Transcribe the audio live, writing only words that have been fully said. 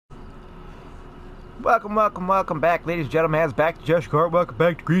Welcome back, ladies and gentlemen. It's back to Josh Court. Welcome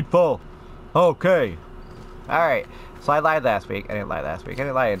back to Greedfall. Okay. Alright. So I lied last week. I didn't lie last week. I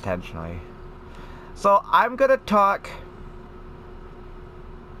didn't lie intentionally. So I'm gonna talk...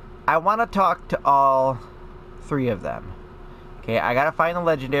 I want to talk to all three of them. Okay, I gotta find the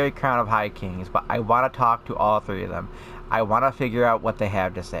legendary crown of High Kings, but I want to talk to all three of them. I want to figure out what they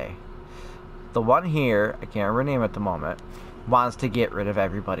have to say. The one here, I can't remember her name at the moment, wants to get rid of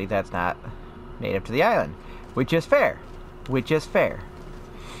everybody that's not native to the island, which is fair.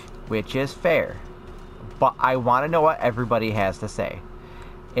 But I want to know what everybody has to say,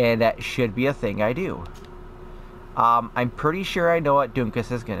 and that should be a thing I do. I'm pretty sure I know what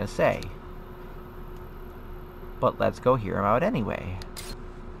Dunkus is gonna say, but let's go hear him out anyway.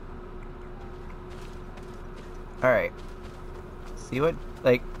 Alright. See what,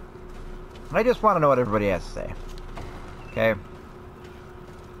 like, I just want to know what everybody has to say. Okay?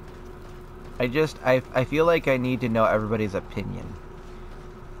 I feel like I need to know everybody's opinion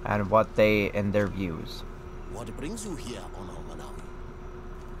on what they, and their views. What brings you here, On Mil?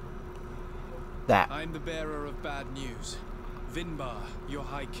 That. I'm the bearer of bad news. Vinbar, your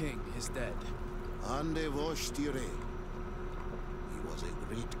High King, is dead. Ande Voshtire. He was a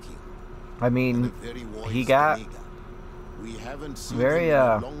great king. I mean, he got we haven't seen very, him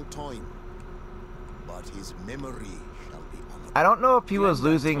in a long time, but his memory shall be honored. I don't know if he was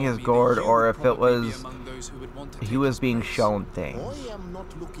losing his gourd or if it was he was being shown things. I am not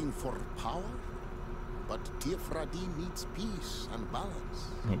looking for power, but Tifradi needs peace and balance.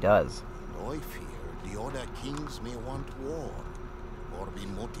 He does. I fear the other kings may want war, or be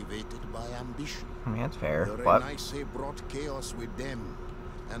motivated by ambition. I mean, that's fair, The but Renaissance brought chaos with them,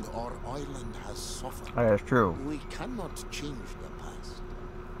 and our island has suffered. that's true. We cannot change the past,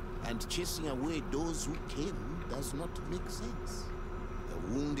 and chasing away those who came does not make sense. The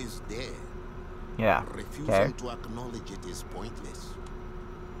wound is there. Yeah. Refusing to acknowledge it is pointless.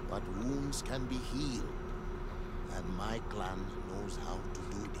 But wounds can be healed, and my clan knows how to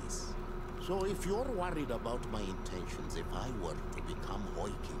do this. So if you're worried about my intentions, if I were to become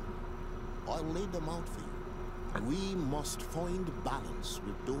High King, I'll lay them out for you. We must find balance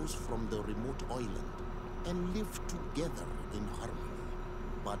with those from the remote island and live together in harmony.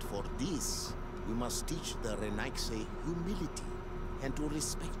 But for this, we must teach the Renaissance humility and to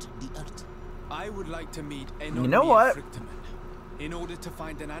respect the earth. I would like to meet On You know Mil what? Frichtimen in order to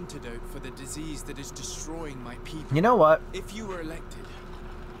find an antidote for the disease that is destroying my people. You know what? If you were elected,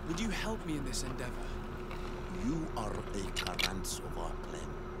 would you help me in this endeavor? You are a Karants of our clan,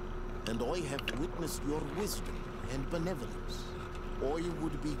 and I have witnessed your wisdom and benevolence. I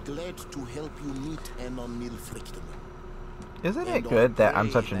would be glad to help you meet On Mil Frichtimen. Isn't it good that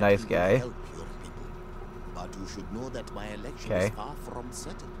I'm such a nice guy? Help your people. But you should know that my election Okay. is far from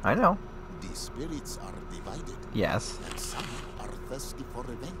certain. I know. The spirits are divided, Yes. and some are thirsty for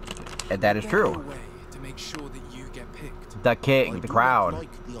revenge. And that is Is there a true. way to make sure that you get picked? The king, I the do crown. not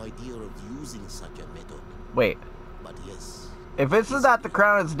like the idea of using such a method, Wait. but yes. If this is not the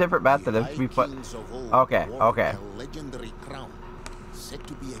crown, it's a different method. It's be put. Okay, okay. A legendary crown, said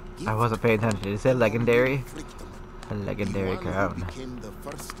to be a gift. I wasn't paying attention. Did it say legendary? Frichtimen. A legendary The one crown. who became the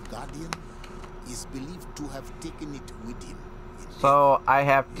first guardian is believed to have taken it with him. So I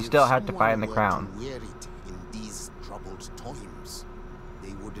have to If still have to someone find the were crown. to wear it in these troubled times,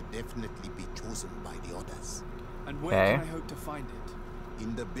 they would definitely be chosen by the others. And where Okay. can I hope to find it?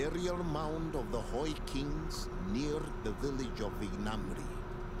 In the burial mound of the High Kings near the village of Vignamri.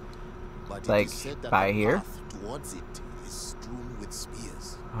 But Like, it is said that by the here? path towards it is strewn with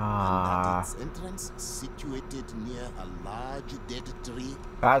spears. Ah, And that its entrance, situated near a large dead tree,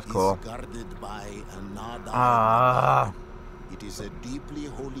 that's cool. is guarded by another. Ah, It is a deeply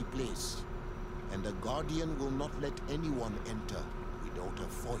holy place, and the guardian will not let anyone enter without a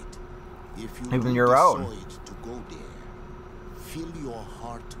fight. If you Even do your own. decide to go there, fill your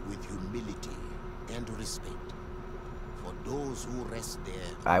heart with humility and respect for those who rest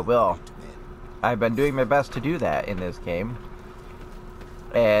there. I will. Great men. I've been doing my best to do that in this game,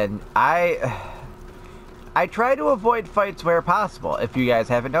 and I try to avoid fights where possible. If you guys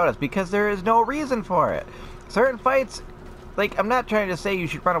haven't noticed, because there is no reason for it. Certain fights. Like, I'm not trying to say you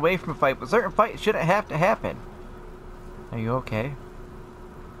should run away from a fight, but certain fights shouldn't have to happen. Are you okay?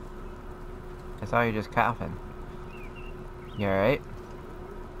 I saw you just coughing. You alright?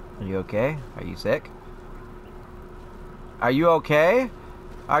 Are you okay? Are you sick? Are you okay?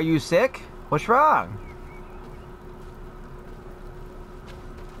 Are you sick? What's wrong?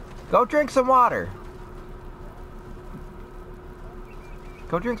 Go drink some water.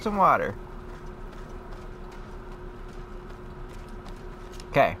 Go drink some water.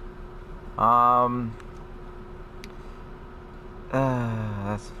 Okay.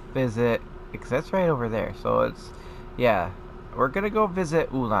 Let's visit, because that's right over there. So it's, yeah, we're gonna go visit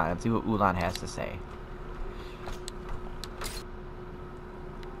Ulan and see what Ulan has to say.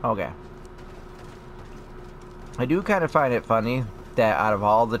 Okay. I do kind of find it funny that out of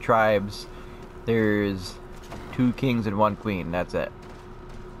all the tribes, there's 2 kings and 1 queen. That's it.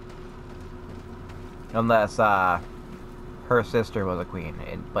 Unless her sister was a queen,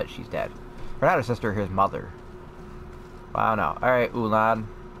 but she's dead. Or not her sister, his mother. I don't know. Alright, Ulan.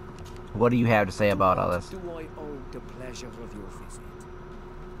 What do you have to say about all this? Do I owe the pleasure of your visit?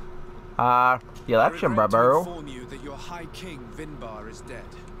 The election, I regret to bro. inform you that your High King Vinbar is dead.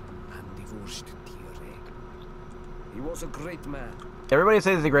 And divorced Tire. He was a great man. Everybody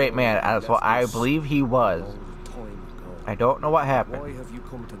says he's a great man, and that's what I believe he was. Long time ago. I don't know what Why happened. have you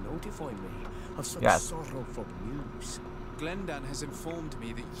come to notify me of such Yes. sorrowful news? Glendan has informed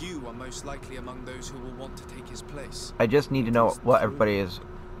me that you are most likely among those who will want to take his place. I just need to know what everybody is.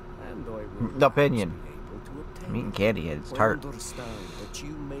 And I will The opinion. perhaps be able to obtain I'm eating it. candy, and it's I tart. understand that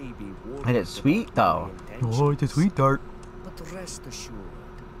you may be worried And it's sweet, about though. my intentions, tart. But rest assured,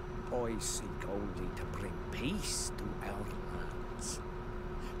 I seek only to bring peace to our lands.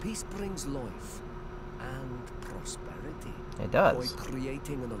 Peace brings life and prosperity. It does. By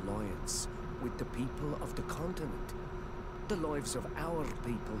creating an alliance with the people of the continent, the lives of our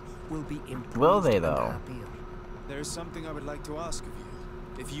people will be improved. Will they, and though? happier. There is something I would like to ask of you.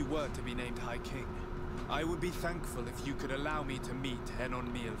 If you were to be named High King, I would be thankful if you could allow me to meet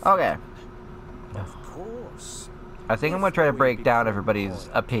On Mil Frichtimen. Okay. Of course. I think I'm going to try to break down everybody's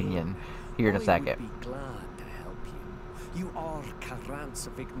opinion here in a I second. would be glad to help you. You are Karant's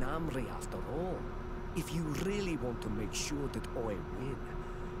Vignamri after all. If you really want to make sure that I win,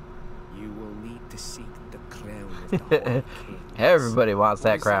 you will need to seek the crown of the High King. Everybody wants that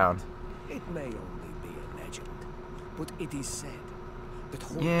What is crown. it? It may only be a legend, but it is said that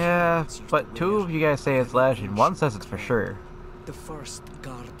High Yeah, Kings used but to 2 wear of you guys say it's the legend. One ancient says it's for crown. sure. The first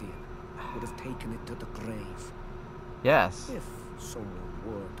guardian would have taken it to the grave. Yes. If someone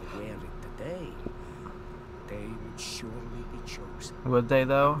were to wear it today, they would surely be chosen. Would they,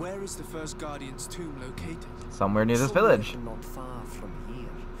 though? Where is the first Guardian's tomb located? Somewhere near this Somewhere village. not far from here,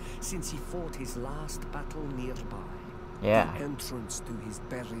 since he fought his last battle nearby. Yeah. The entrance to his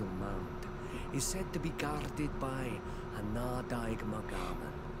burial mound is said to be guarded by a Nadaig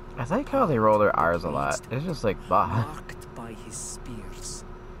Magaman, I like how they roll their R's a lot. It's just like, bah. marked by his spears,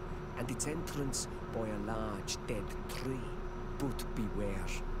 and its entrance by a large dead tree. But beware.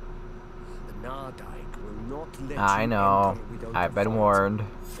 The Nadaig will not let I you know. enter without I've a been fight. warned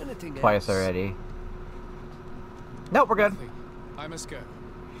Anything twice else? already. Nope, we're good. Nothing. I must go.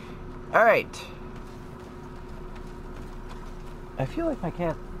 Alright. I feel like my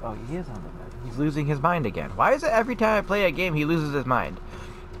cat... Oh, he is on the bed. He's losing his mind again. Why is it every time I play a game he loses his mind?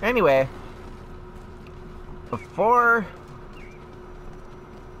 Anyway. Before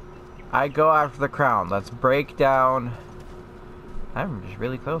I go after the crown, let's break down... I'm just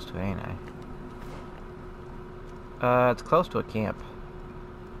really close to it, ain't I? It's close to a camp.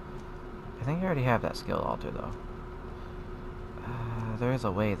 I think I already have that skill altar, though. There is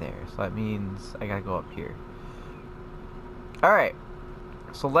a way there, so that means I gotta go up here. Alright.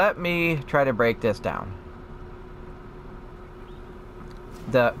 So let me try to break this down.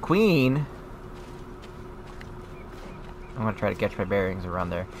 The queen... I'm gonna try to catch my bearings around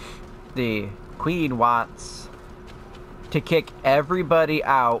there. The queen wants to kick everybody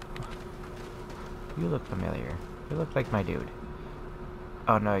out. You look familiar. You look like my dude.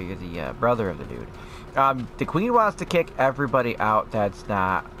 Oh no, you're the brother of the dude. The queen wants to kick everybody out that's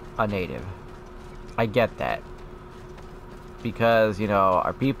not a native. I get that. Because, you know,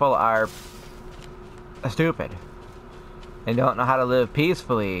 our people are stupid. And don't know how to live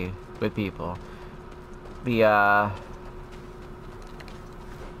peacefully with people. The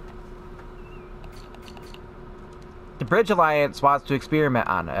Bridge Alliance wants to experiment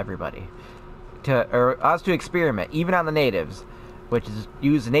on everybody. Or wants to experiment, even on the natives. Which is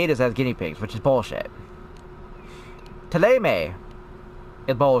use the natives as guinea pigs, which is bullshit. Teleme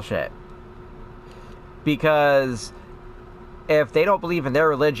is bullshit. Because if they don't believe in their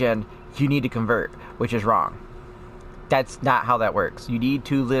religion, you need to convert, which is wrong. That's not how that works. You need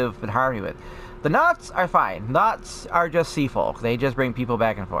to live in harmony with. The Knots are fine. Knots are just sea folk. They just bring people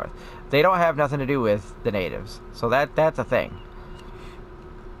back and forth. They don't have nothing to do with the natives. So that's a thing.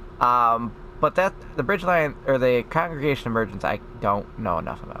 But the Bridge Alliance, or the Congregation of Merchants, I don't know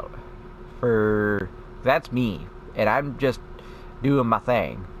enough about. That's me. And I'm just doing my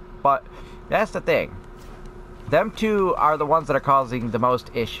thing. But that's the thing. Them two are the ones that are causing the most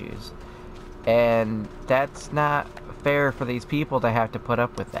issues. And that's not fair for these people to have to put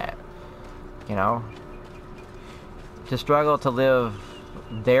up with that. You know? To struggle to live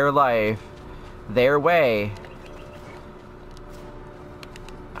their life, their way.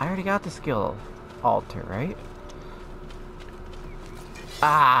 I already got the skill alter, right?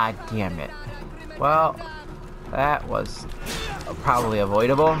 Ah, damn it. Well, that was probably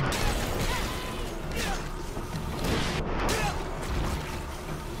avoidable.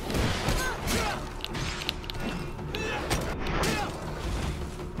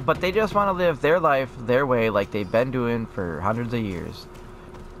 But they just want to live their life their way like they've been doing for hundreds of years.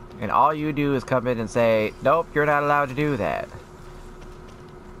 And all you do is come in and say, nope, you're not allowed to do that.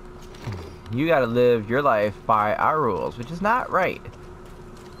 You gotta live your life by our rules, which is not right.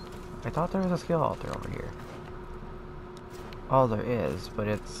 I thought there was a skill altar over here. Oh, there is, but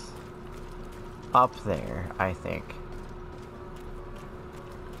it's up there, I think.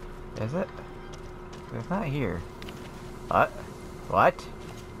 Is it? It's not here. What? What?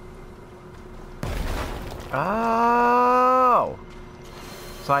 Oh!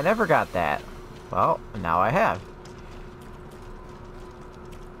 So I never got that. Well, now I have.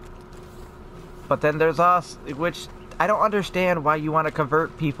 But then there's us, which I don't understand why you want to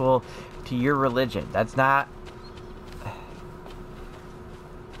convert people to your religion. That's not...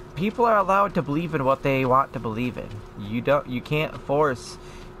 People are allowed to believe in what they want to believe in. You can't force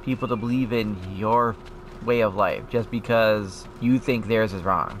people to believe in your way of life just because you think theirs is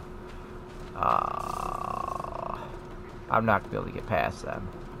wrong. I'm not gonna be able to get past them.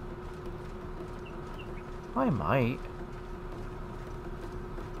 I might.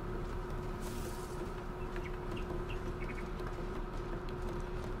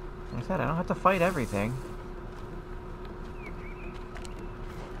 Like I said, I don't have to fight everything.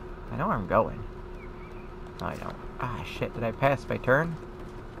 I know where I'm going. No, I don't. Ah, shit. Did I pass my turn?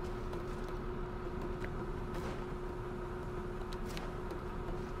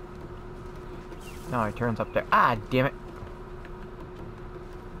 No, my turn's up there. Ah, damn it.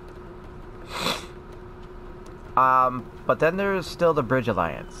 But then there's still the Bridge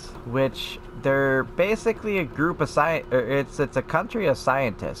Alliance, which they're basically a group of it's a country of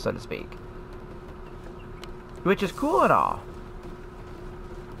scientists, so to speak. Which is cool and all.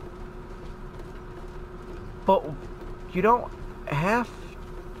 But you don't have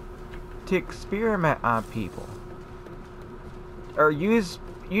to experiment on people. Or you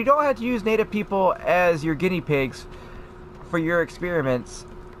don't have to use native people as your guinea pigs for your experiments.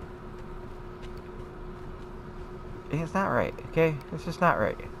 It's not right, okay? It's just not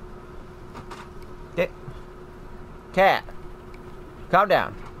right. Cat, calm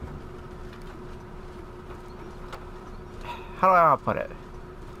down. How do I want to put it?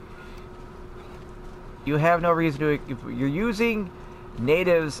 You have no reason to... If you're using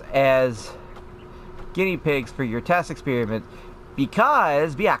natives as guinea pigs for your test experiment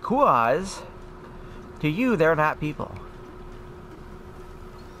because to you they're not people.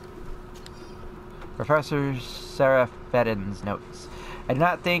 Professor Seraphdin's notes. I do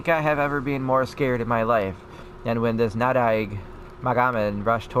not think I have ever been more scared in my life than when this Nadaig Magaman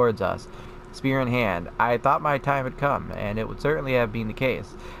rushed towards us, spear in hand. I thought my time had come, and it would certainly have been the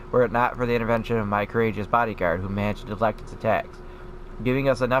case, were it not for the intervention of my courageous bodyguard who managed to deflect its attacks, giving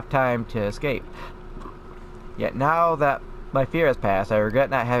us enough time to escape. Yet now that my fear has passed, I regret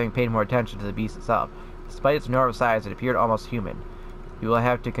not having paid more attention to the beast itself. Despite its enormous size, it appeared almost human. You will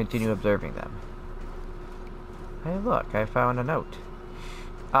have to continue observing them. Hey, look, I found a note.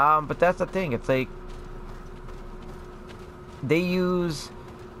 But that's the thing, it's like... They use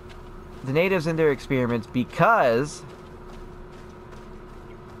the natives in their experiments because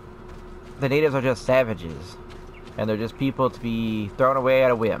the natives are just savages. And they're just people to be thrown away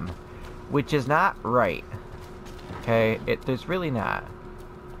at a whim. Which is not right. Okay? There's really not.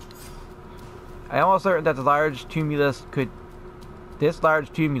 I'm almost certain that this large tumulus could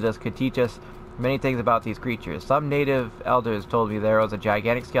teach us many things about these creatures. Some native elders told me there was a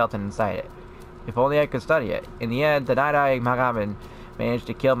gigantic skeleton inside it. If only I could study it. In the end, the Nadaig Magaman managed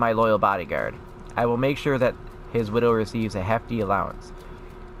to kill my loyal bodyguard. I will make sure that his widow receives a hefty allowance.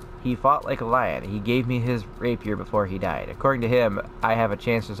 He fought like a lion. He gave me his rapier before he died. According to him, I have a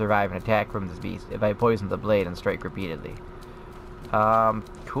chance to survive an attack from this beast if I poison the blade and strike repeatedly.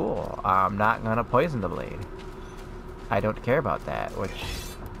 Cool. I'm not gonna poison the blade. I don't care about that, which...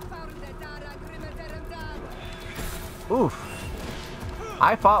 Oof.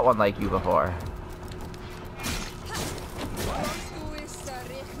 I fought one like you before.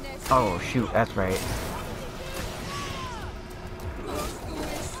 Oh, shoot, that's right.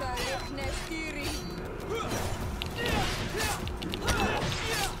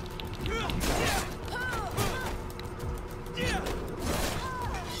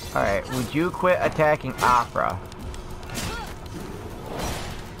 Alright, would you quit attacking Opera?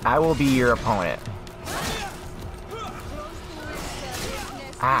 I will be your opponent.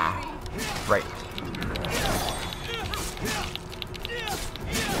 Ah, right.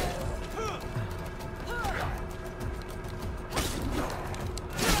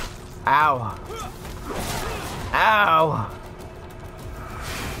 Ow. Ow.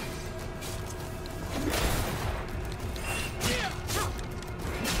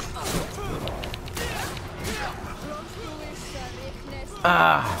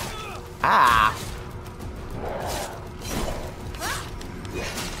 Ah.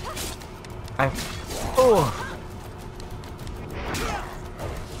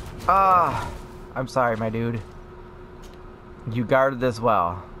 Oh. I'm sorry, my dude. You guarded this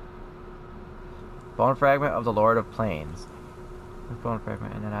well. Bone fragment of the Lord of Plains. Bone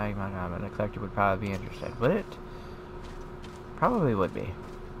fragment, and then I a collector would probably be interested. Would it? Probably would be.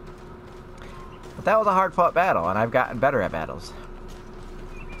 But that was a hard-fought battle, and I've gotten better at battles.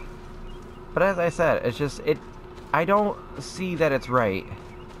 But as I said, it's just I don't see that it's right.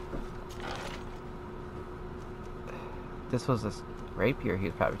 This was this rapier he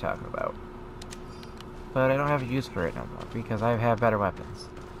was probably talking about. But I don't have a use for it no more because I have better weapons.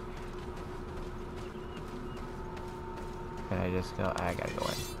 Can I just go? I gotta go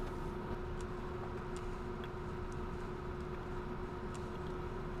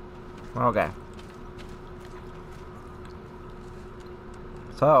in. Okay.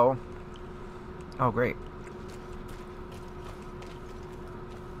 So. Oh, great.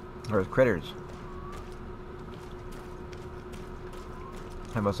 There's critters.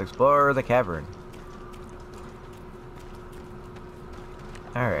 I must explore the cavern.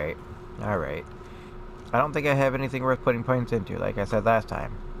 Alright. Alright. I don't think I have anything worth putting points into, like I said last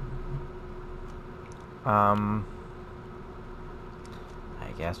time. I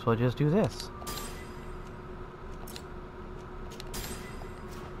guess we'll just do this.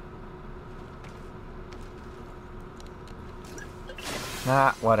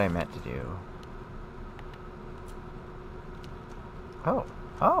 Not what I meant to do. Oh.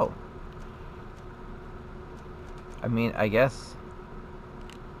 Oh. I mean, I guess.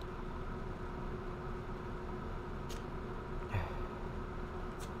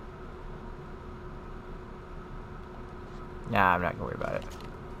 Nah, I'm not gonna worry about it.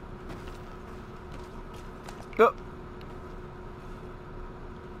 Go.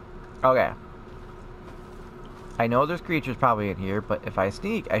 Okay. I know there's creatures probably in here, but if I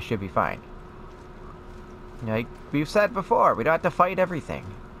sneak, I should be fine. Like we've said before, we don't have to fight everything.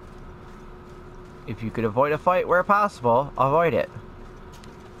 If you could avoid a fight where possible, avoid it.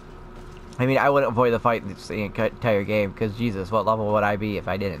 I mean, I wouldn't avoid the fight in the entire game, because Jesus, what level would I be if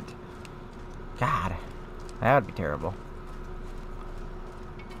I didn't? God, that would be terrible.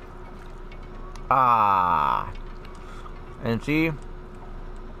 Ah. And see,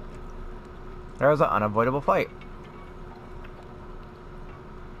 there was an unavoidable fight.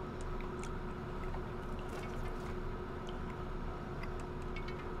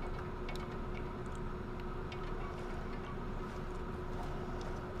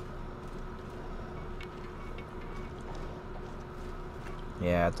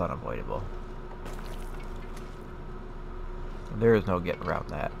 Yeah, it's unavoidable. There is no getting around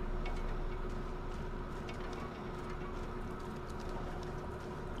that.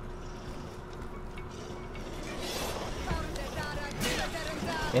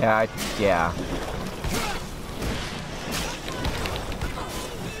 Yeah, yeah.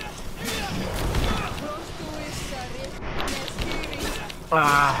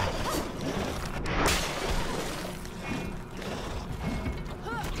 Ah.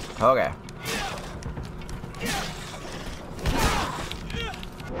 Okay.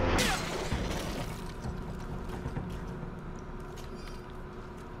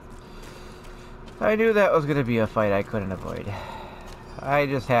 I knew that was going to be a fight I couldn't avoid. I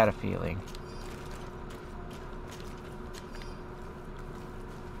just had a feeling.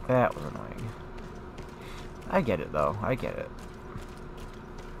 That was annoying. I get it though. I get it.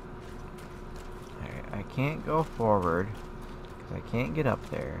 Alright, I can't go forward because I can't get up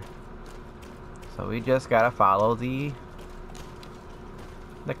there. So we just gotta follow the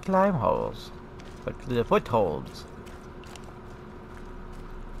climb holes. The footholds.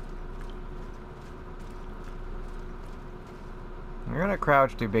 I'm gonna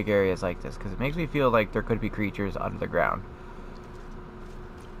crouch through big areas like this because it makes me feel like there could be creatures under the ground.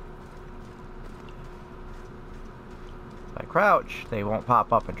 If I crouch, they won't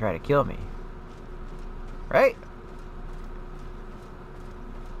pop up and try to kill me. Right?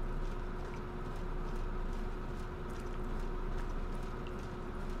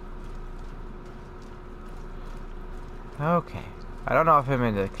 Okay. I don't know if I'm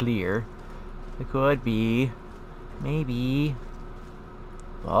in the clear. It could be. Maybe.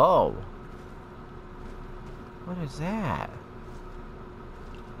 Whoa. What is that?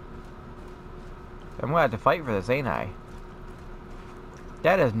 I'm gonna have to fight for this, ain't I?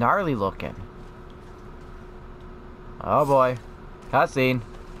 That is gnarly looking. Oh boy. Cutscene.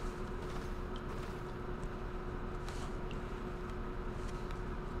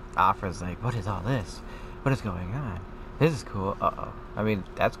 Afra's like, what is all this? What is going on? This is cool. Uh-oh. I mean,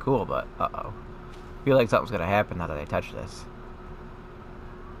 that's cool, but uh-oh. I feel like something's gonna happen now that I touch this.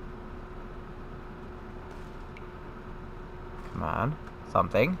 Come on.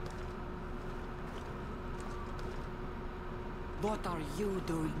 Something. What are you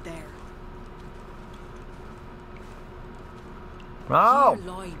doing there? Oh! Here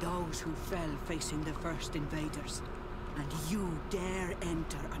lie those who fell facing the first invaders. And you dare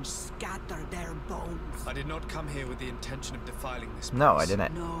enter and scatter their bones. I did not come here with the intention of defiling this place. No, I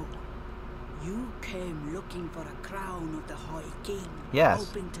didn't. No. You came looking for a crown of the High King. Yes.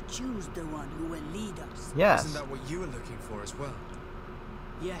 Hoping to choose the one who will lead us. Yes. Isn't that what you were looking for as well?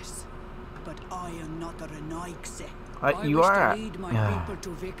 Yes. But I am not a Renaigse. You wish are. to lead my people to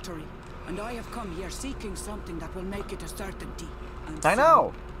victory. And I have come here seeking something that will make it a certainty. And I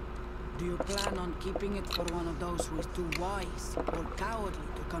know. Do you plan on keeping it for one of those who is too wise or cowardly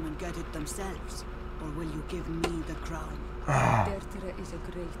to come and get it themselves? Or will you give me the crown? Dertera is a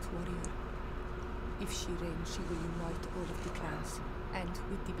great warrior. If she reigns, she will unite all of the clans. And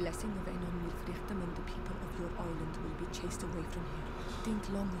with the blessing of On Mil Frichtimen, the people of your island will be chased away from here. Think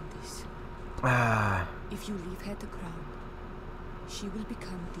long on this. If you leave her the crown, she will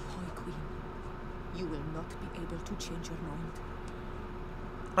become the High Queen. You will not be able to change your mind.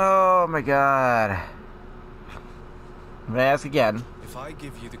 Oh my god. I'm gonna ask again. If I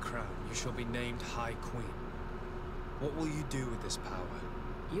give you the crown, you shall be named High Queen. What will you do with this power?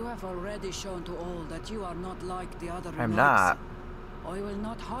 You have already shown to all that you are not like the other I'm Renaigse. not. I will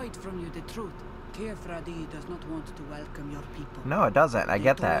not hide from you the truth. Kefradi does not want to welcome your people. No, it doesn't. I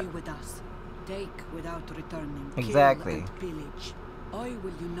get that. Toy with us. Take without returning. Exactly. Kill and pillage. I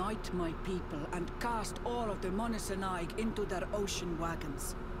will unite my people and cast all of the Monesenaig into their ocean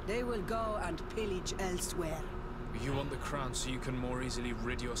wagons. They will go and pillage elsewhere. You want the crown so you can more easily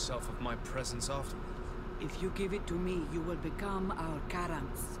rid yourself of my presence afterward? If you give it to me, you will become our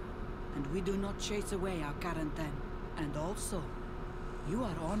Karants. And we do not chase away our Karanten. And also, you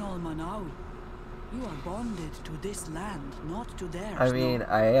are on Manawi. You are bonded to this land, not to theirs. I mean, no.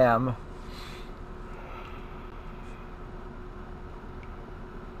 I am.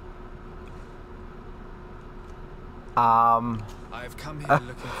 I have come here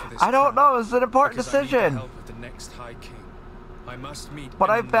looking for this I don't crown know. It's an important because I need the decision. help of the next High King. I must meet But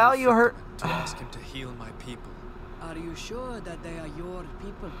I On Mil value her- Frichtimen to ask him to heal my people. Are you sure that they are your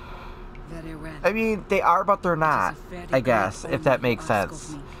people? Very well. I mean, they are, but they're not. very I guess, great if that honor you makes ask of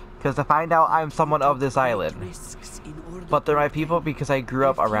sense. me. Because to find out I'm someone of this Great island. risks in order But they're to my obtain. people because I grew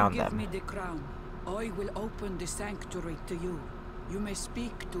up around If you give them. me the crown, I will open the sanctuary to you. You may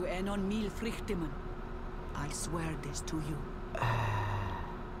speak to On Mil Frichtimen. I swear this to you.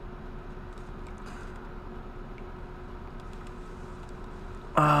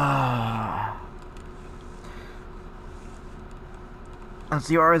 And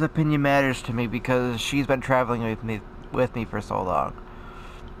Ziora's opinion matters to me because she's been traveling with me for so long.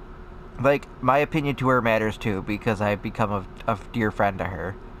 Like, my opinion to her matters too because I've become a dear friend to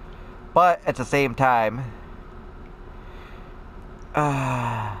her. But at the same time,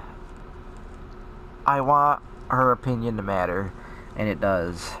 I want her opinion to matter, and it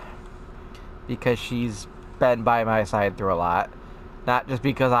does. Because she's been by my side through a lot. Not just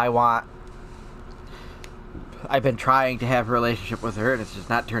because I've been trying to have a relationship with her and it's just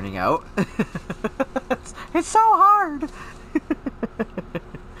not turning out. it's so hard.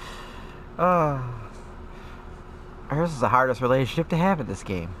 Hers is the hardest relationship to have in this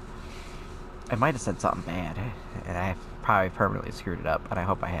game. I might have said something bad, and I've probably permanently screwed it up, and I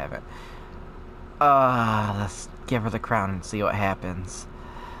hope I haven't. Let's give her the crown and see what happens.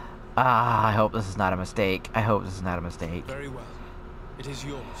 I hope this is not a mistake. I hope this is not a mistake. Very well. It is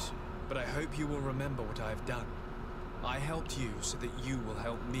yours, but I hope you will remember what I have done. I helped you so that you will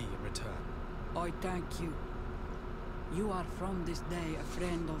help me in return. I thank you. You are from this day a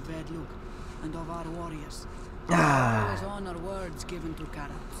friend of Vedlug and of our warriors. Always honor words given to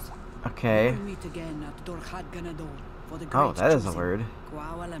Karats. Okay. We'll meet again at Dorchad Ganador for the great Oh, that is a choosing. word.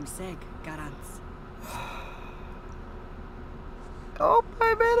 Kwawalam Seg, Karats. Oh,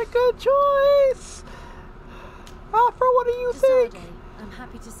 I made a good choice. Afra, what do you think? Desarde, I'm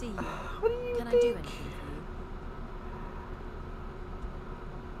happy to see you. What do you Can I think? do anything for you?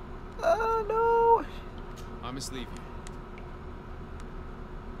 No. I must leave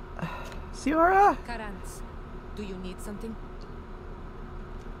you. Siora, Karans, do you need something?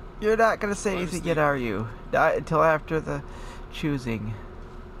 you're not gonna say I was anything yet, are you? Not until after the choosing.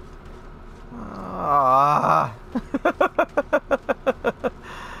 Ah.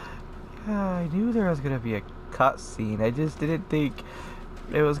 I knew there was gonna be a cutscene. I just didn't think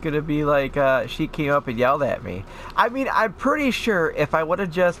it was gonna be like she came up and yelled at me. I mean, I'm pretty sure if I would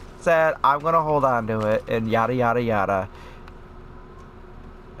have just said I'm gonna hold on to it and yada yada yada,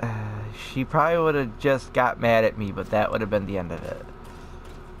 she probably would have just got mad at me, but that would have been the end of it.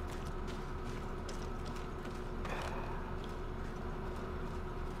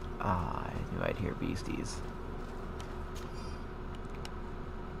 Ah, I knew I'd hear beasties.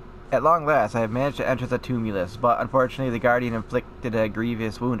 At long last, I have managed to enter the tumulus, but unfortunately the Guardian inflicted a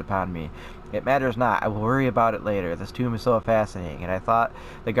grievous wound upon me. It matters not, I will worry about it later. This tomb is so fascinating, and I thought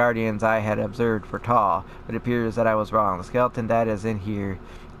the Guardians I had observed were tall, but it appears that I was wrong. The skeleton that is in here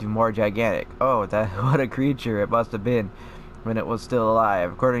is more gigantic. Oh, what a creature it must have been when it was still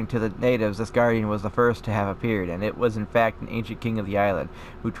alive. According to the natives, this Guardian was the first to have appeared, and it was in fact an ancient king of the island,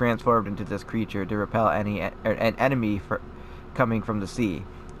 who transformed into this creature to repel an enemy coming from the sea.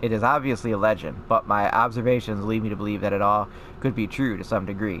 It is obviously a legend, but my observations lead me to believe that it all could be true to some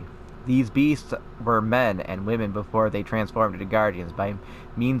degree. These beasts were men and women before they transformed into guardians by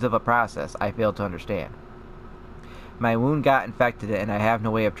means of a process I failed to understand. My wound got infected and I have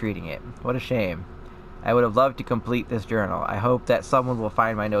no way of treating it. What a shame. I would have loved to complete this journal. I hope that someone will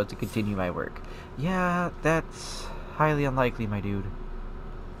find my notes and continue my work. Yeah, that's highly unlikely, my dude.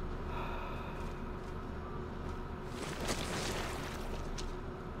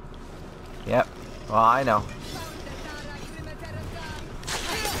 Yep. Well, I know.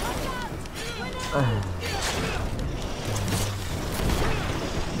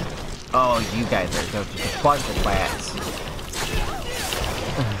 Oh, you guys are just a bunch of rats.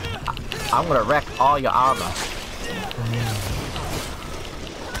 I'm gonna wreck all your armor.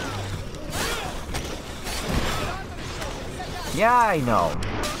 Yeah, I know.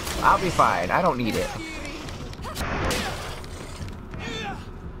 I'll be fine. I don't need it.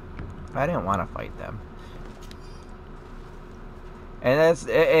 I didn't want to fight them. And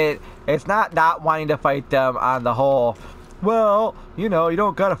it's not wanting to fight them on the whole, well, you know, you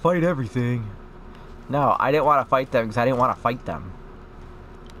don't gotta fight everything. No, I didn't want to fight them because I didn't want to fight them.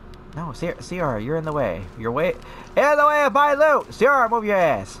 No, Sierra, you're in the way. You're in the way of my loot! Sierra, move your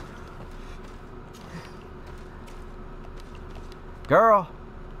ass. Girl.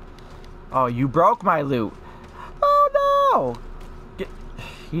 Oh, you broke my loot. Oh, no!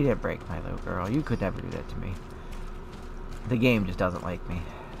 You didn't break my loot, girl. You could never do that to me. The game just doesn't like me.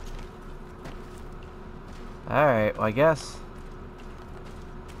 Alright, well, I guess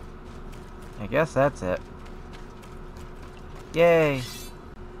that's it. Yay!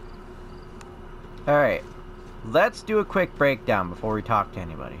 Alright. Let's do a quick breakdown before we talk to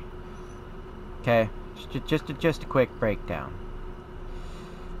anybody. Okay? Just a quick breakdown.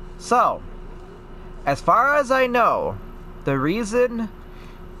 So, as far as I know, the reason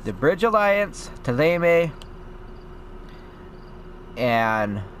the Bridge Alliance, Taleme,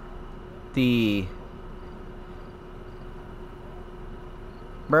 and the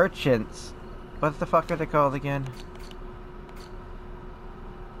merchants, what the fuck are they called again?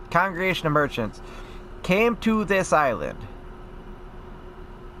 Congregation of Merchants came to this island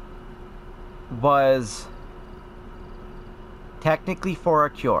was technically for a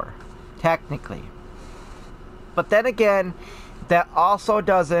cure. Technically. But then again, that also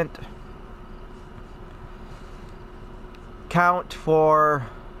doesn't count for,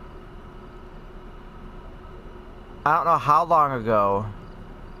 I don't know how long ago,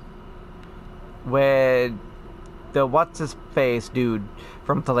 when the what's-his-face dude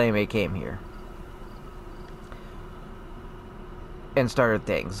from Taleme came here and started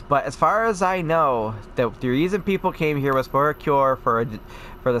things. But as far as I know, the reason people came here was for a cure for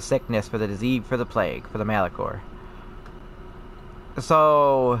the sickness, for the disease, for the plague, for the Malachor.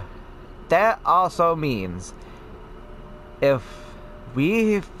 So that also means if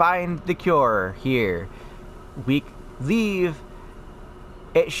we find the cure here, we leave,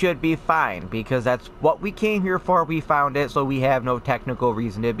 it should be fine, because that's what we came here for. We found it, so we have no technical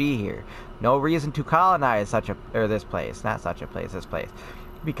reason to be here. No reason to colonize this place. Not such a place, this place.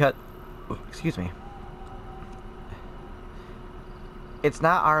 Because, excuse me, it's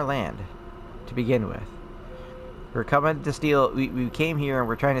not our land to begin with. We're coming to steal, we came here and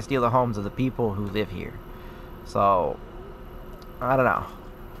we're trying to steal the homes of the people who live here. So, I don't know.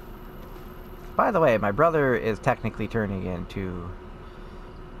 By the way, my brother is technically turning into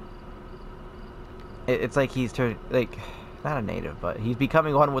it's like he's turned, like, not a native, but he's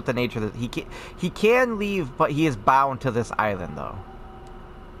becoming one with the nature that he can leave, but he is bound to this island, though.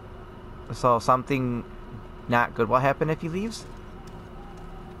 So something not good will happen if he leaves?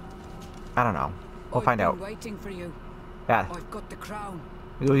 I don't know. We'll find out. Waiting for you. Yeah. I've got the crown.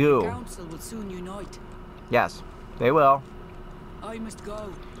 You. The council will soon unite. Yes, they will. I must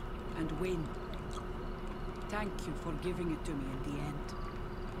go and win. Thank you for giving it to me in the end.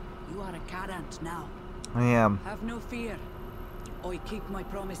 You are a Carant now. I am. Have no fear. I keep my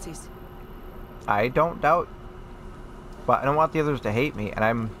promises. I don't doubt. But I don't want the others to hate me, and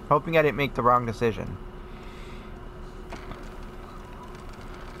I'm hoping I didn't make the wrong decision.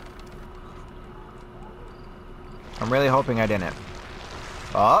 I'm really hoping I didn't.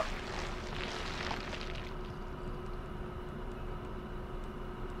 Oh!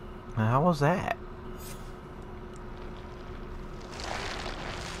 How was that?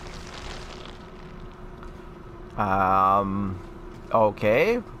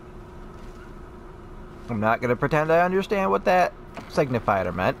 Okay. I'm not gonna pretend I understand what that signified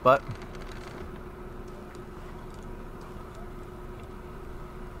or meant, but...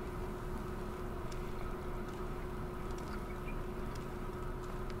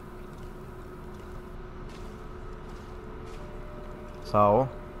 So...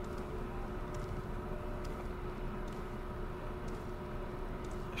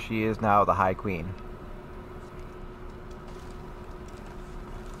 she is now the High Queen.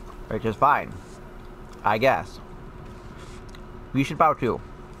 Which is fine. I guess. We should bow too.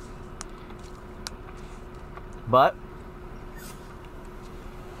 But...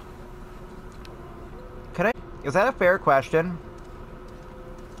 Can I... Is that a fair question?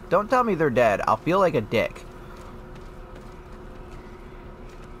 Don't tell me they're dead. I'll feel like a dick.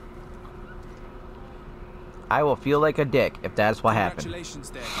 I will feel like a dick if that's what happened. Congratulations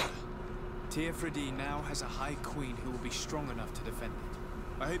there. Teer Fradee now has a High Queen who will be strong enough to defend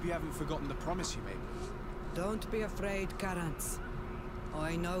it. I hope you haven't forgotten the promise you made me. Don't be afraid, Carants.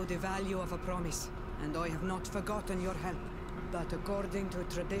 I know the value of a promise, and I have not forgotten your help. But according to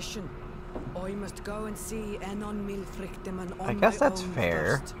tradition, I must go and see On Mil Frichtimen on I guess my that's own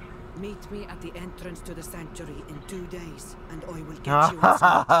fair. first. Meet me at the entrance to the sanctuary in 2 days, and I will get you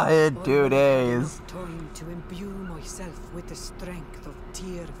inside. In 2 days. Time to imbue myself with the strength of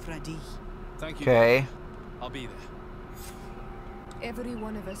Teer Fradee. Thank you. Okay. I'll be there. Every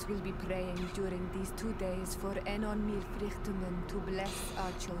one of us will be praying during these 2 days for On Mil Frichtimen to bless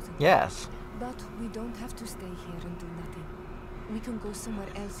our chosen. Yes. But we don't have to stay here and do nothing. We can go somewhere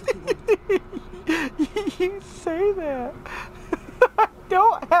else if you want. You say that. I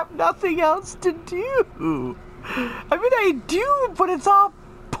don't have nothing else to do. I mean, I do, but it's all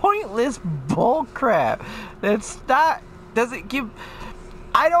pointless bullcrap. That's not... Doesn't give...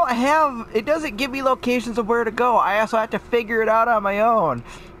 I don't have... It doesn't give me locations of where to go. I also have to figure it out on my own.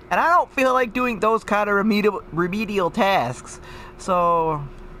 And I don't feel like doing those kind of remedial tasks. So...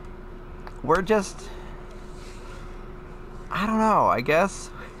 We're just... I don't know, I guess.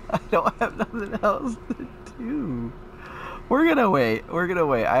 I don't have nothing else to do. We're gonna wait. We're gonna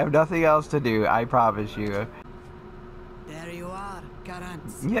wait. I have nothing else to do, I promise you. There you are,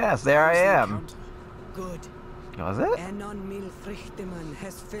 Carants. Yes, there I am. Good. Was it? On Mil Frichtimen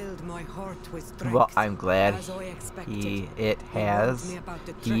has filled my heart with strength. Well, I'm glad as I expected. it has. He warned me about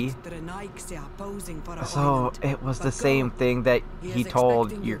the He... threat the Renaigse are posing for our So, island. it was But the same go. thing that He he is told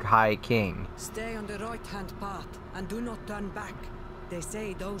expecting your you. High King. Stay on the right-hand path and do not turn back. They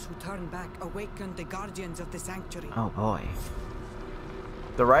say those who turn back awaken the guardians of the sanctuary. Oh boy.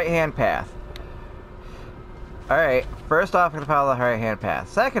 The right-hand path. Alright, first off, I'm gonna follow the right-hand path.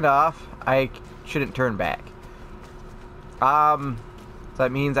 Second off, I shouldn't turn back. So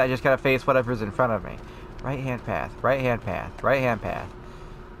that means I just gotta face whatever's in front of me. Right-hand path, right-hand path, right-hand path.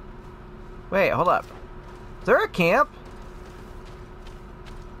 Wait, hold up. Is there a camp?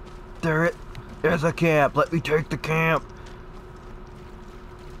 There's a camp. Let me take the camp.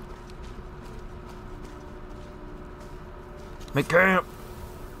 Make camp.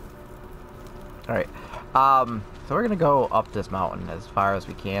 Alright. So we're gonna go up this mountain as far as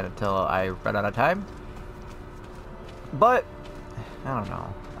we can until I run out of time. But I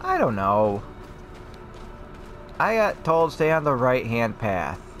don't know. I got told stay on the right-hand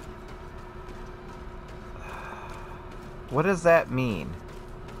path. What does that mean?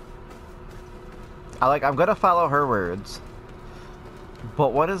 I'm gonna follow her words.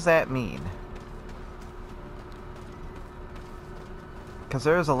 But what does that mean? Because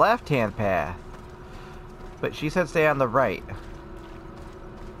there's a left-hand path. But she said stay on the right.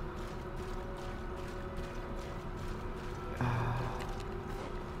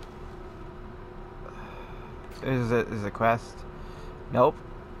 Is it a quest? Nope.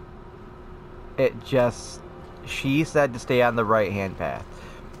 It just... She said to stay on the right-hand path.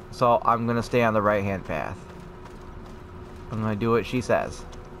 So I'm gonna stay on the right-hand path. I'm gonna do what she says.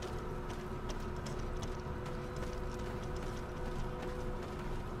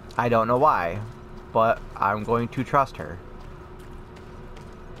 I don't know why, but I'm going to trust her.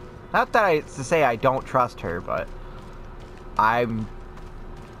 Not that it's to say I don't trust her, but I'm...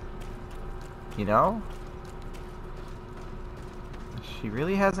 You know? She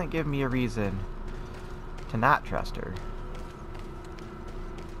really hasn't given me a reason to not trust her.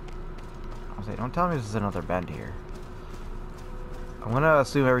 I'll say, don't tell me this is another bend here. I'm gonna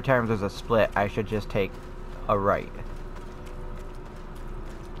assume every time there's a split, I should just take a right.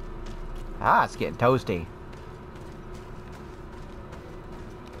 Ah, it's getting toasty.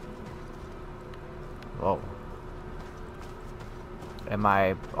 Whoa. Am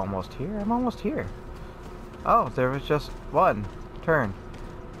I almost here? I'm almost here. Oh, there was just one turn.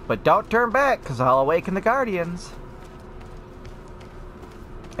 But don't turn back, because I'll awaken the Guardians.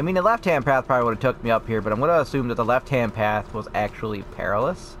 I mean, the left-hand path probably would have took me up here, but I'm going to assume that the left-hand path was actually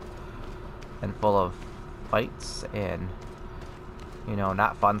perilous. And full of fights and, you know,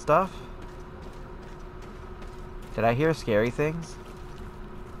 not fun stuff. Did I hear scary things?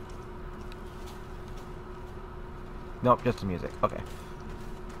 Nope, just the music. Okay.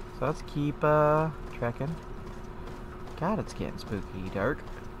 So let's keep tracking. God, it's getting spooky dark.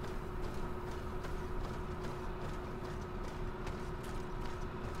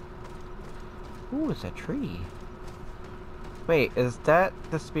 Ooh, it's a tree. Wait, is that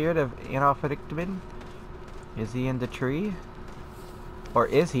the spirit of On Mil Frichtimen? Is he in the tree? Or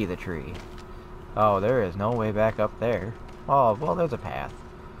is he the tree? Oh, there is no way back up there. Oh, well, there's a path.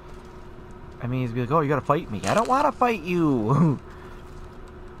 I mean, he's like, oh, you gotta fight me. I don't want to fight you.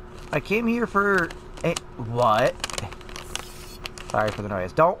 I came here for... what? Sorry for the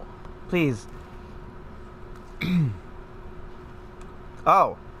noise. Don't... Please.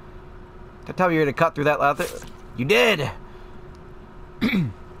 Oh. To tell me you're gonna cut through that leather? You did!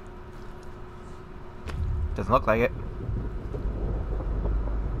 Doesn't look like it.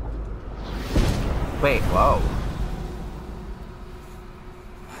 Wait, whoa.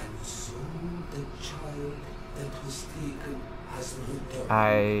 And so the child that was taken has returned.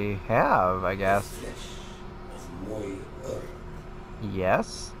 I have, I guess. The flesh of my earth.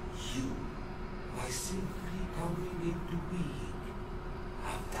 Yes? You, by simply coming into being,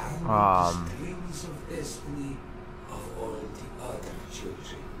 have tangled the strings of destiny of all the other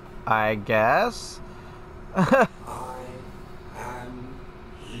children. I guess? I am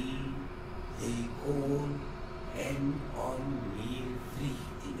he they call On Mil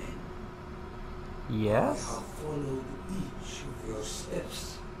Frichtimen. Yes? I have followed each of your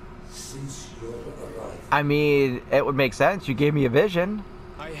steps since your arrival. I mean, it would make sense. You gave me a vision.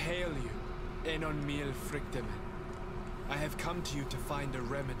 I hail you, On Mil Frichtimen. I have come to you to find a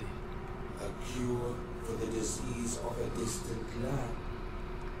remedy. A cure for the disease of a distant land.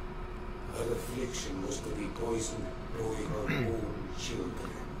 Her affliction was to be poisoned by her own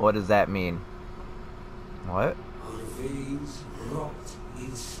children. What does that mean? What? Her veins rot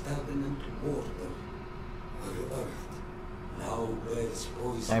in stagnant water. Her earth now bears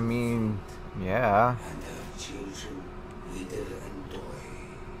poison. I mean, yeah. And her children wither and die.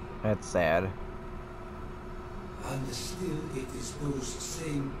 That's sad. And still it is those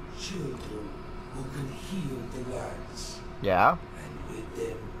same children who can heal the lands. Yeah? And with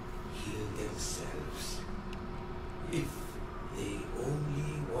them heal themselves. If they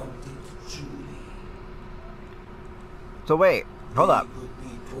only wanted truly. So wait, hold up. They could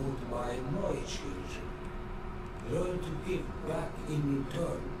be told by my children. Learn to give back in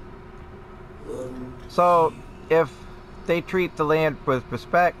return. Learn to So, heal. if they treat the land with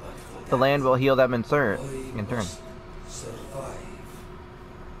respect, But for the land that, will heal them in turn. I must survive.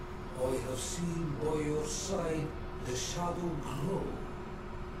 I have seen by your side the shadow grow,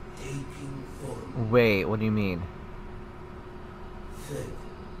 taking form, Wait, what do you mean? fed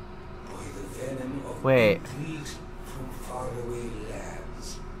by the venom of Wait. intrigues from faraway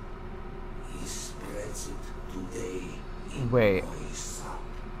lands. He spreads it today in Wait. my sap.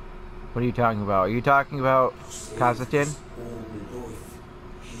 What are you talking about? Are you talking about To save Kazatin? his own life,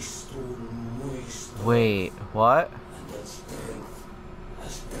 he stole my strength. Wait, what? And that strength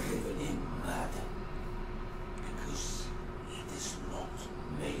has driven him mad. Because it is not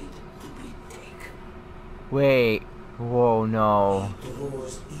made to be taken. Wait. Whoa, no. He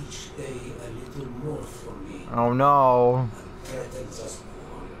draws each day a little more from me Oh no. and threatens us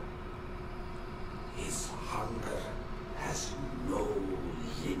all. His hunger has no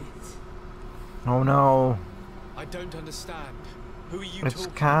limit. Oh no. don't understand. Who are you It's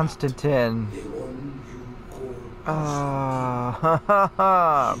talking Constantine. The one you call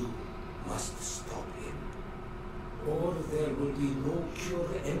Haha. You must stop him, or there will be no cure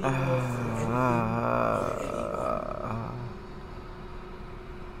anymore for anything or anyone.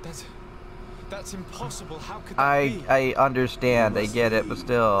 That's impossible. How could that be? I understand. I get it, but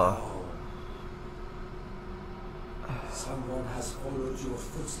still. Someone has followed your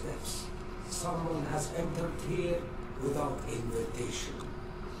footsteps. Someone has entered here without invitation.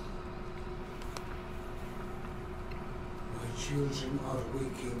 My children are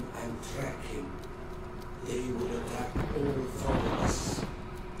waking and tracking. They will attack all from us.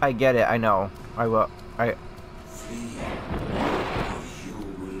 I get it. I know. I will. Flee, or you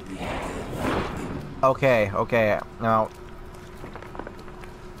will be dead. Okay. Okay. Now.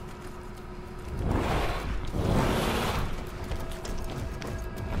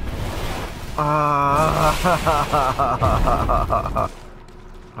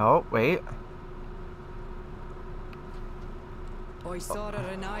 Oh, wait. I saw a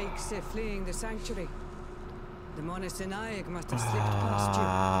Renaig fleeing the sanctuary. The Monastenaig must have slipped past you.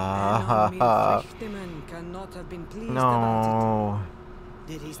 And On Mil Frichtimen cannot have been pleased about No.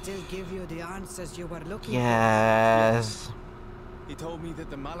 it. Did he still give you the answers you were looking Yes. He told me that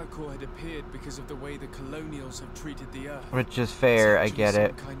the Malachor had appeared because of the way the colonials have treated the earth. Which is fair. I get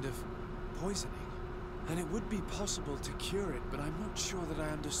it. Some kind of poisoning. And it would be possible to cure it, but I'm not sure that I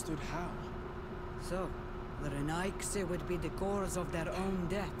understood how. for? So, the Renaig would be the cause of their own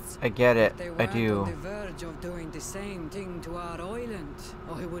deaths. I get it. If they I weren't do. on the verge of doing the same thing to our island,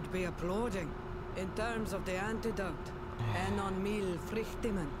 I would be applauding. In terms of the antidote, On Mil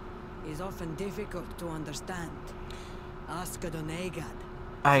Frichtimen is often difficult to understand. Ask a Donegad.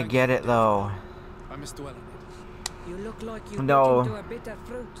 I get it though. I must dwell on it. You look like you No. bit into a bitter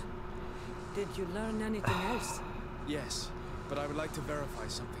fruit. Did you learn anything else? Yes, but I would like to verify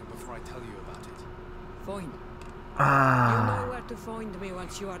something before I tell you about it. Fine. You Ah. know where to find me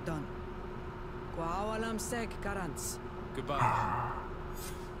once you are done. Kwawalam seg, Karans. Goodbye.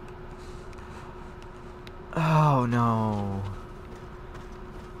 Oh no.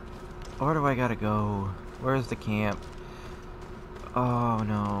 Where do I gotta go? Where's the camp? Oh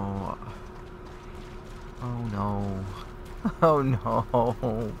no. Oh no. Oh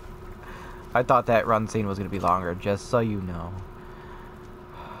no. I thought that run scene was gonna be longer, just so you know.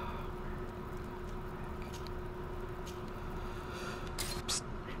 Psst.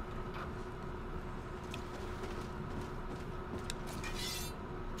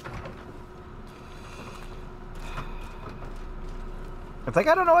 It's like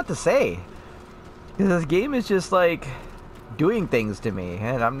I don't know what to say. Because this game is just like doing things to me,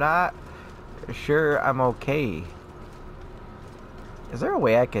 and I'm not sure I'm okay. Is there a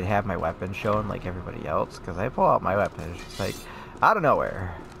way I could have my weapon shown like everybody else? Because I pull out my weapon, it's just like out of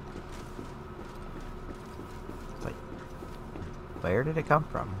nowhere. It's like, where did it come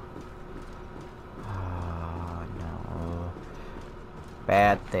from? Oh no.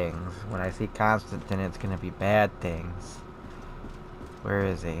 Bad things. When I see Constantine, it's gonna be bad things. Where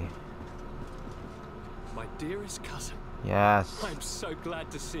is he? My dearest cousin. Yes. I'm so glad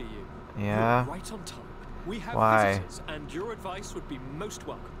to see you. Yeah. You're right on time. We have Why? visitors, and your advice would be most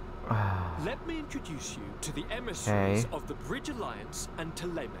welcome. Let me introduce you to the emissaries of the Bridge Alliance and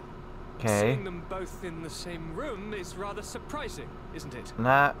Telemen. Okay. Seeing them both in the same room is rather surprising, isn't it?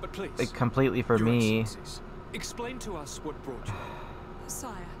 Not But please, completely for Your me. Excellencies, explain to us what brought you.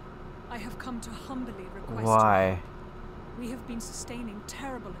 Sire, I have come to humbly request Why? you. We have been sustaining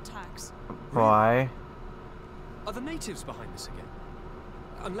terrible attacks. Why? Are the natives behind this again?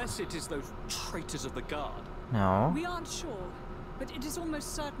 Unless it is those traitors of the guard. No. We aren't sure, but it is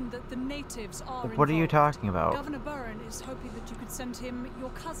almost certain that the natives are What are you involved. talking about? Governor Burren is hoping that you could send him your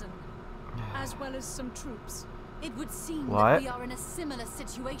cousin, as well as some troops. It would seem What? that we are in a similar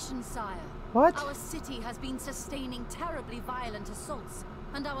situation, sire. What? Our city has been sustaining terribly violent assaults,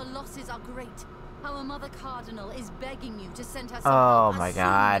 and our losses are great. Our Mother Cardinal is begging you to send her some help my as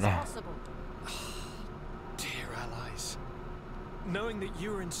God. soon as possible. Dear allies, knowing that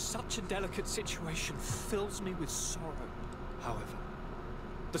you are in such a delicate situation fills me with sorrow. However,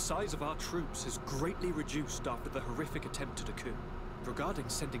 the size of our troops has greatly reduced after the horrific attempt at a coup. Regarding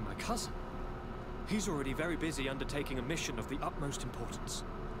sending my cousin, he's already very busy undertaking a mission of the utmost importance.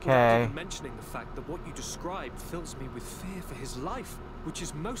 Without Okay. even mentioning the fact that what you described fills me with fear for his life, which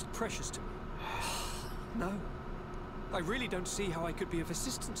is most precious to me. No, I really don't see how I could be of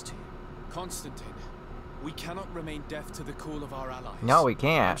assistance to you. Constantine, we cannot remain deaf to the call of our allies. No, we I'm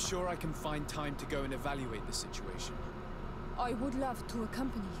can't. sure I can find time to go and evaluate the situation. I would love to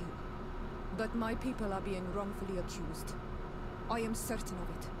accompany you. That my people are being wrongfully accused. I am certain of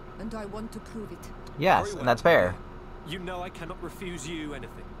it, and I want to prove it. Yes, Very well. and that's fair. You know I cannot refuse you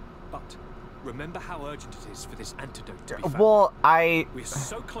anything, but remember how urgent it is for this antidote to be found. Well, I We're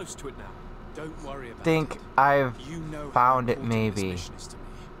so close to it now. Don't worry about think it. I've You know how found it, important this maybe. mission is to me.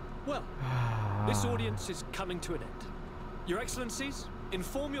 Well, this audience is coming to an end. Your Excellencies,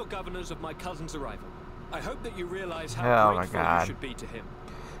 inform your governors of my cousin's arrival. I hope that you realize how Oh my grateful God. you should be to him.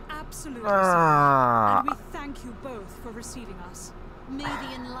 Absolutely, sir. Ah. And we thank you both for receiving us. May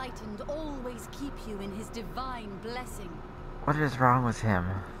the enlightened always keep you in his divine blessing. What is wrong with him?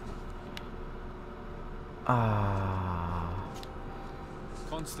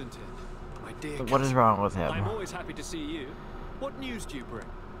 Constantine, My dear What is cousin, wrong with him? I'm always happy to see you. What news do you bring?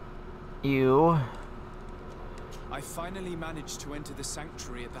 You? I finally managed to enter the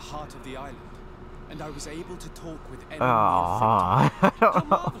sanctuary at the heart of the island, and I was able to talk with anyone. Oh, I don't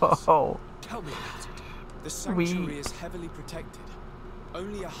know. Tell me about it. The sanctuary is heavily protected.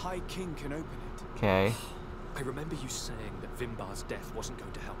 Only a high king can open it. Okay. I remember you saying that Vimbar's death wasn't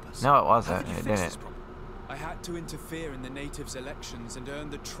going to help us. No, it How wasn't. did you It fix didn't. this problem? I had to interfere in the natives' elections and earn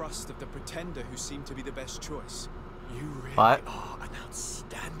the trust of the pretender who seemed to be the best choice. You really But- are an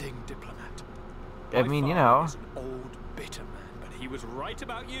outstanding diplomat. I My mean, you father know. is an old, bitter man, but he was right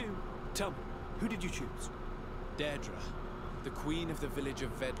about you. Tell me, who did you choose? Deirdre, the queen of the village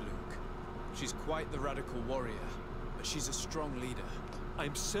of Vedluk. She's quite the radical warrior, but she's a strong leader.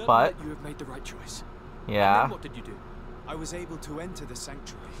 I'm certain But- that you have made the right choice. And Yeah, then what did you do? I was able to enter the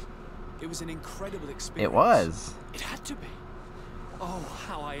sanctuary. It was an incredible experience. it was. It had to be. Oh,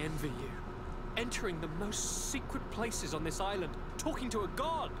 how I envy you. Entering the most secret places on this island, talking to a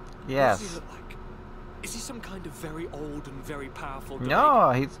god. Yes. What does he look like? Is he some kind of very old and very powerful No,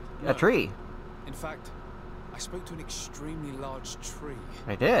 he's a tree. In fact, I spoke to an extremely large tree,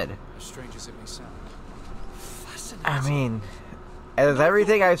 I did. as strange as it may sound. Fascinating. I mean, as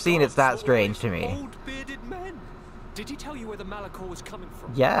everything I've seen, it's not Gods strange to always me. Old bearded men. Did he tell you where the Malachor was coming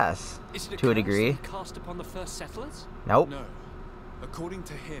from? Yes, Is it a to a curse degree. that he cast upon the first settlers? Nope. No. According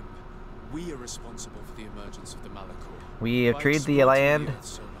to him, we are responsible for the emergence of the Malachor. We have By treated the exploiting land earth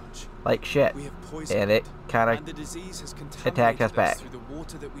so much, like shit, we have poisoned and it kind and the of disease has attacked contaminated us back. through the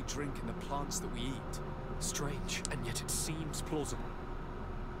water that we drink and the plants that we eat. Strange, and yet it seems plausible.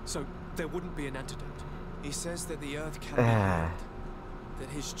 So, there wouldn't be an antidote. He says that the earth can be healed, that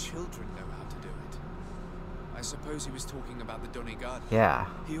his children know how to do it. I suppose he was talking about the Donegard. Yeah.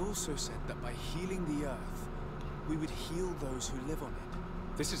 He also said that by healing the earth, we would heal those who live on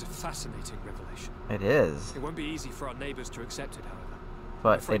it. This is a fascinating revelation. It is, It won't be easy for our neighbors to accept it, however. I'm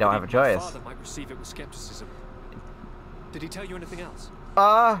but afraid they don't that have a even my choice. father might receive it with skepticism. Did he tell you anything else?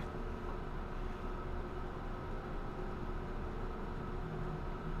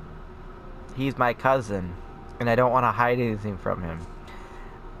 He's my cousin, and I don't want to hide anything from him.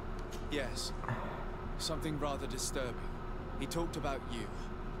 Yes. Something rather disturbing. He talked about you.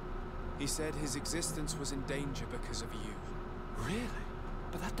 He said his existence was in danger because of you. Really?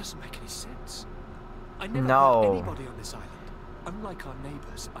 But that doesn't make any sense. I never No. heard anybody on this island. Unlike our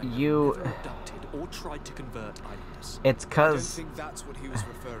neighbors, I have You- never abducted or tried to convert islanders. It's I don't cause think that's what he was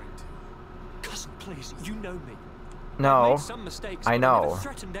referring to. Cousin, please, you know me. I've no, made some mistakes, I but I never know.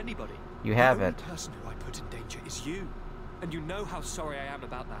 threatened anybody. You The haven't. only person who I put in danger is you. And you know how sorry I am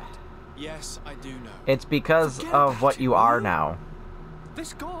about that. Yes, I do know. It's because Forget of about what it, you will are you? now.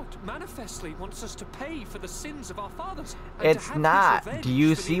 This god manifestly wants us to pay for the sins of our fathers. And to It's have his not. revenge Do you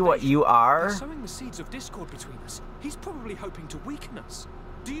for the see what invasion. you By are? sowing the seeds of discord between us, he's probably hoping to weaken us.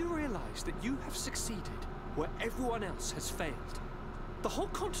 Do you realize that you have succeeded where everyone else has failed? The whole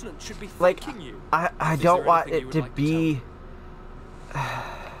continent should be Like, thanking you. I Is don't there want anything you it would to like to tell me? be.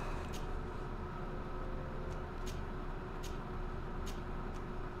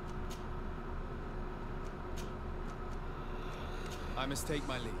 I must take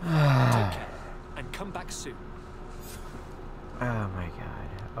my leave. Take care and come back soon. Oh my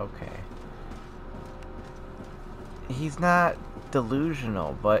god. Okay. He's not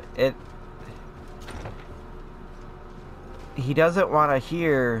delusional, but he doesn't want to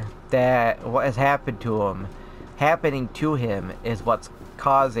hear that what has happened to him, happening to him, is what's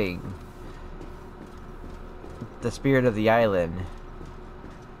causing the spirit of the island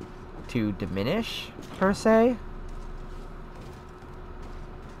to diminish, per se.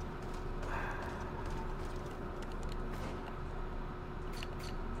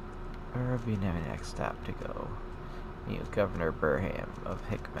 Where would be the next stop to go? Meet with Governor Burham of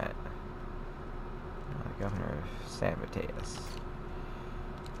Hikmet. Governor of San Mateus.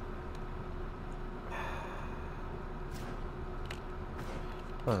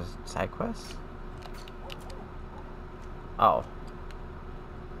 What is it, side quest? Oh.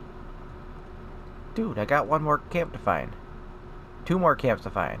 Dude, I got one more camp to find. 2 more camps to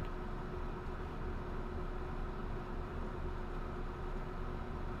find.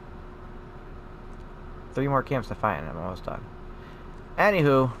 Three more camps to find, and I'm almost done.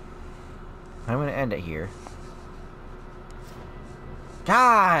 Anywho, I'm going to end it here.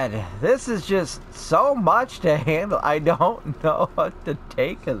 God, this is just so much to handle. I don't know what to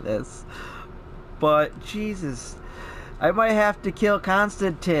take of this. But, Jesus, I might have to kill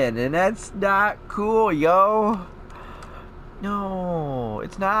Constantine, and that's not cool, yo. No,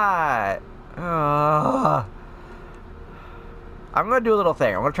 it's not. Ugh. I'm going to do a little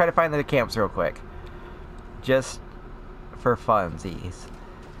thing. I'm going to try to find the camps real quick. Just for funsies.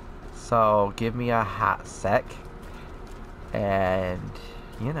 So, give me a hot sec. And,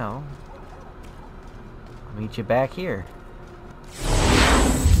 you know, I'll meet you back here.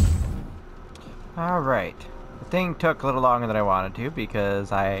 Alright. The thing took a little longer than I wanted to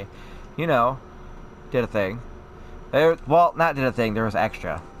because I, you know, did a thing. Well, not did a thing, there was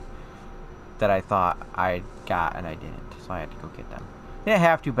extra that I thought I got and I didn't. So I had to go get them. Didn't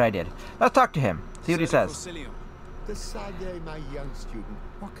have to, but I did. Let's talk to him. See what he says. The Sade, my young student.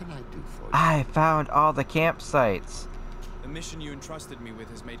 What can I do for you? I found all the campsites. The mission you entrusted me with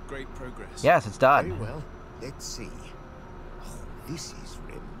has made great progress. Yes, it's done. Very well. Let's see. Oh, this is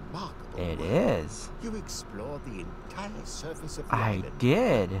remarkable. It work. is. You explored the entire surface of the I island.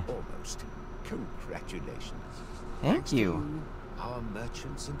 did. Almost. Congratulations. Thank you. To you, our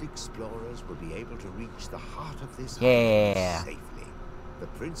merchants and explorers will be able to reach the heart of this Yeah. island safely. The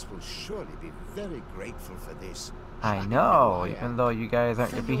prince will surely be very grateful for this. I know, even though you guys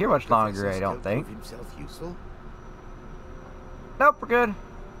aren't going to be here much longer, I don't think. Himself useful. Nope, we're good.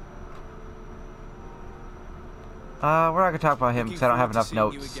 We're not going to talk about him because I don't have enough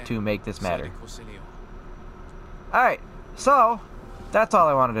notes to make this matter. Alright, so that's all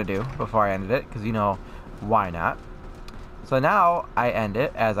I wanted to do before I ended it, because, you know, why not? So now I end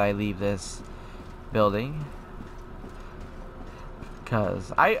it as I leave this building.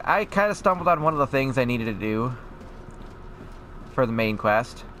 Because I kind of stumbled on one of the things I needed to do for the main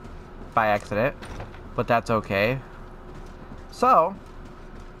quest by accident, but that's okay. So,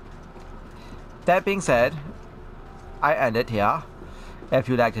 that being said, I end it here. If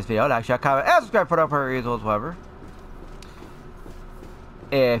you like this video, like, share, comment, and subscribe for the results, whatever.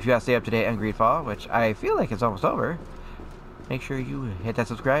 If you want to stay up to date on Greedfall, which I feel like it's almost over, make sure you hit that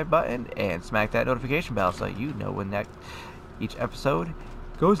subscribe button and smack that notification bell so you know when each episode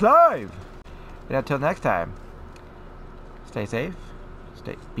goes live. And until next time, stay safe,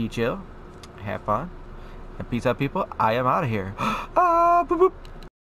 be chill, have fun, and peace out, people. I am out of here. Boop, boop.